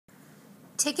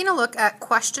Taking a look at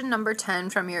question number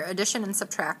 10 from your addition and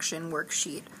subtraction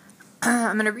worksheet.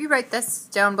 I'm going to rewrite this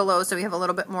down below so we have a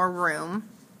little bit more room.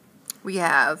 We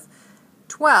have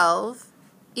 12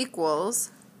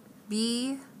 equals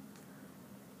b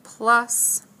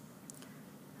plus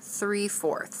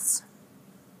 3/4.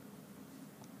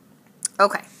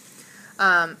 Okay.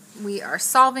 We are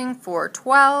solving for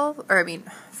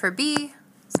for b.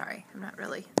 Sorry, I'm not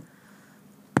really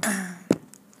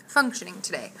functioning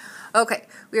today. Okay,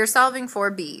 we are solving for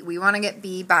b. We want to get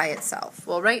b by itself.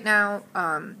 Well, right now,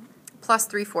 plus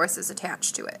 3/4 is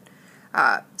attached to it.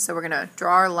 So we're going to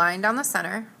draw our line down the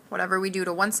center. Whatever we do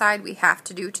to one side, we have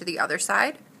to do to the other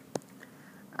side.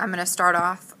 I'm going to start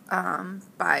off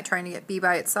by trying to get b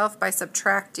by itself by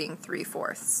subtracting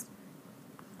 3/4.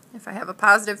 If I have a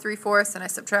positive 3/4 and I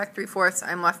subtract 3/4,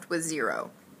 I'm left with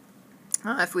 0.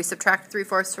 If we subtract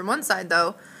 3/4 from one side,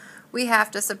 though, we have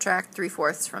to subtract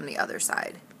 3/4 from the other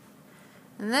side.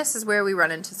 And this is where we run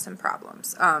into some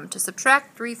problems. To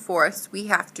subtract 3/4, we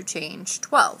have to change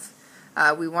 12.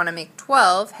 We want to make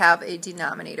 12 have a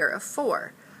denominator of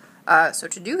 4. So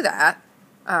to do that,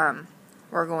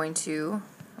 we're going to,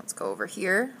 let's go over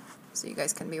here so you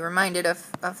guys can be reminded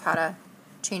of how to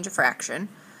change a fraction.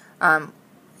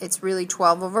 It's really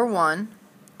 12 over 1,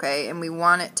 okay, and we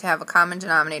want it to have a common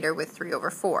denominator with 3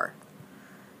 over 4.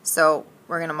 So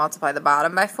we're going to multiply the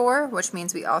bottom by 4, which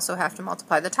means we also have to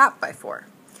multiply the top by 4.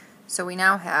 So we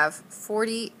now have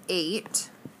 48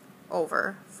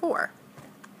 over 4.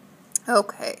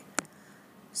 Okay,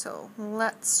 so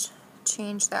let's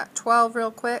change that 12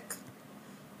 real quick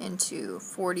into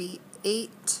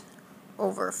 48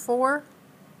 over 4.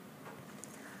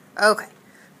 Okay.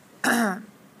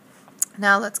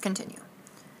 Now let's continue.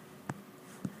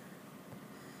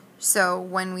 So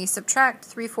when we subtract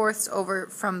 3/4 over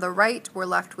from the right, we're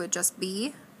left with just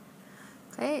b.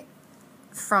 Okay.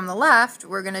 From the left,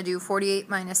 we're going to do 48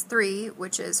 minus 3,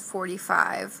 which is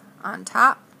 45 on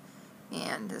top.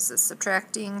 And this is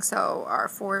subtracting, so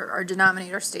our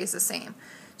denominator stays the same.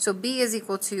 So b is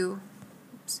equal to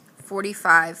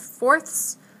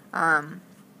 45/4,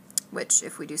 which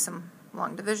if we do some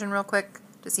long division real quick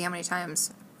to see how many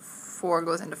times 4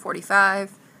 goes into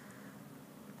 45,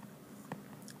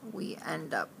 we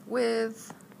end up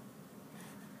with,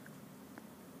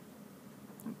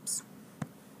 oops,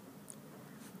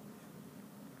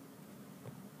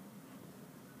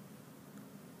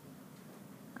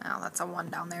 oh, that's a 1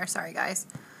 down there, sorry guys,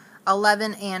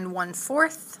 11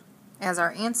 1/4 as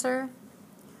our answer.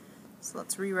 So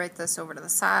let's rewrite this over to the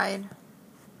side.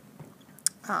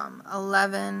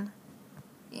 11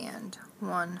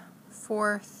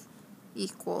 1/4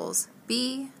 equals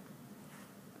b.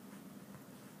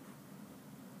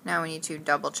 Now we need to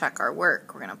double check our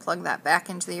work. We're going to plug that back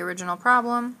into the original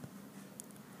problem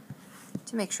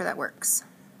to make sure that works.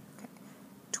 Okay.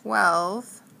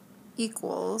 12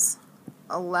 equals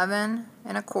 11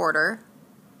 1/4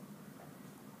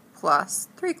 plus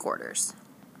 3/4.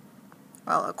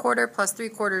 Well, 1/4 plus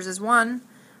 3/4 is 1,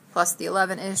 plus the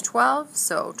 11 is 12,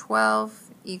 so 12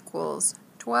 equals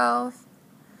 12.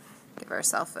 Give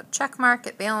ourselves a check mark,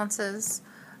 it balances.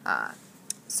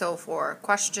 So for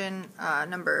question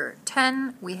number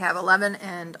 10, we have 11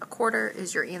 1/4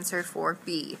 is your answer for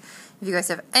B. If you guys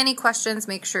have any questions,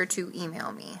 make sure to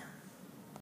email me.